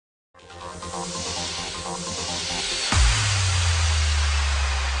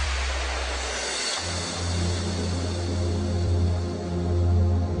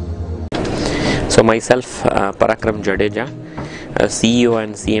Myself, Parakram Jadeja, CEO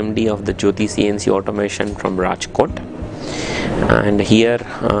and CMD of the JYOTI CNC Automation from Rajkot, and here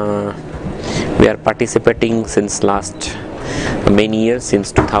we are participating since last many years,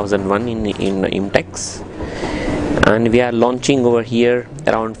 since 2001 in IMTEX, and we are launching over here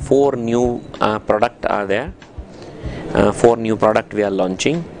around 4 new product are there. 4 new product we are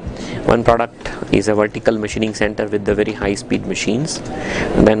launching. One product is a vertical machining center with the very high speed machines,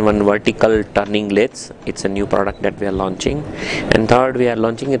 then one vertical turning lathes, it's a new product that we are launching, and third we are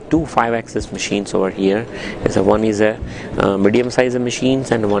launching 2 5-axis machines over here. So one is a medium size of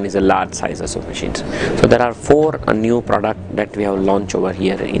machines and one is a large sizes of machines. So there are 4 new product that we have launched over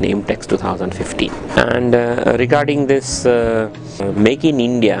here in IMTEX 2015. And regarding this Make in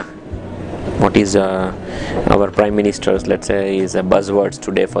India, what is our Prime Minister's, let's say, is a buzzwords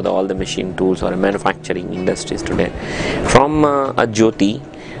today for all the machine tools or manufacturing industries today. From a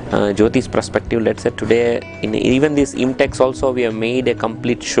JYOTI's perspective, let's say today in even this IMTEX also we have made a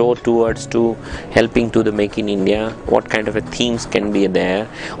complete show towards to helping to the Make in India. What kind of a themes can be there?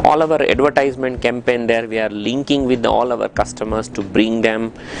 All our advertisement campaign there, we are linking with all our customers to bring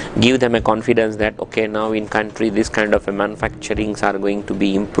them, give them a confidence that okay, now in country this kind of a manufacturings are going to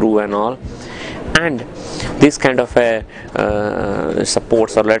be improved and all, and this kind of a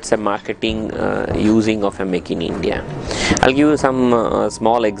supports, or let's say marketing using of a Make in India. I'll give you some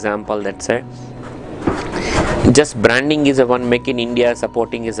small example. Let's say just branding is a one, Make in India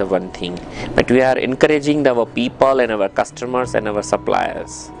supporting is a one thing, but we are encouraging our people and our customers and our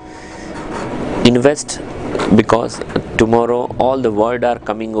suppliers invest, because tomorrow all the world are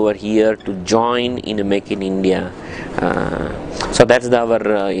coming over here to join in a Make in India. So that's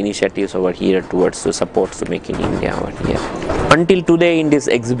our initiatives over here towards to support to Make in India over here. Until today in these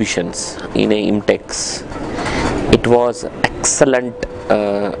exhibitions in a IMTEX, it was excellent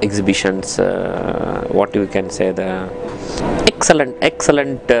exhibitions. What you can say, the excellent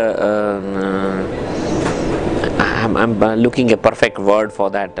I'm looking a perfect word for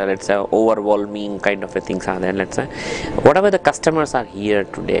that. Let's say overwhelming kind of a things are there. Let's say whatever the customers are here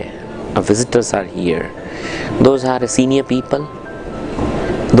today, visitors are here, those are senior people,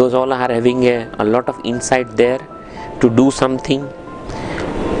 those all are having a lot of insight there to do something,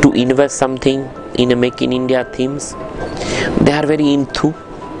 to invest something in a Make in India themes. They are very into,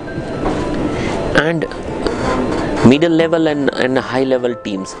 and middle level and high level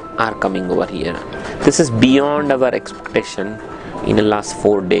teams are coming over here. This is beyond our expectation in the last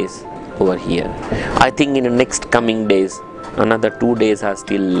 4 days over here. I think in the next coming days, another 2 days are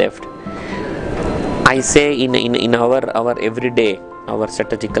still left. I say in our everyday, our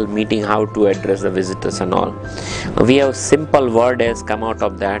strategical meeting, how to address the visitors and all, we have simple word has come out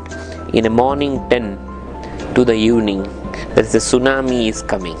of that. In the morning 10 to the evening, there is a tsunami is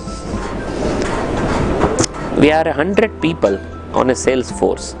coming. We are 100 people on a sales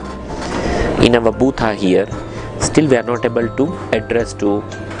force in our booth here. Still we are not able to address to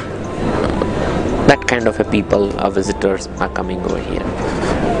that kind of a people. Our visitors are coming over here.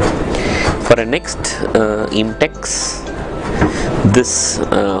 For the next IMTEX, this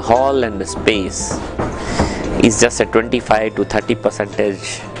hall and the space is just a 25 to 30%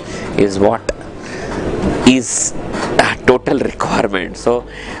 is what is a total requirement. So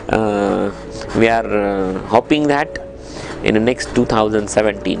we are hoping that in the next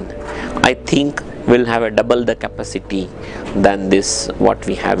 2017, I think we'll have a double the capacity than this what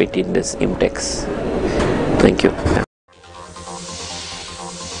we have it in this IMTEX. Thank you.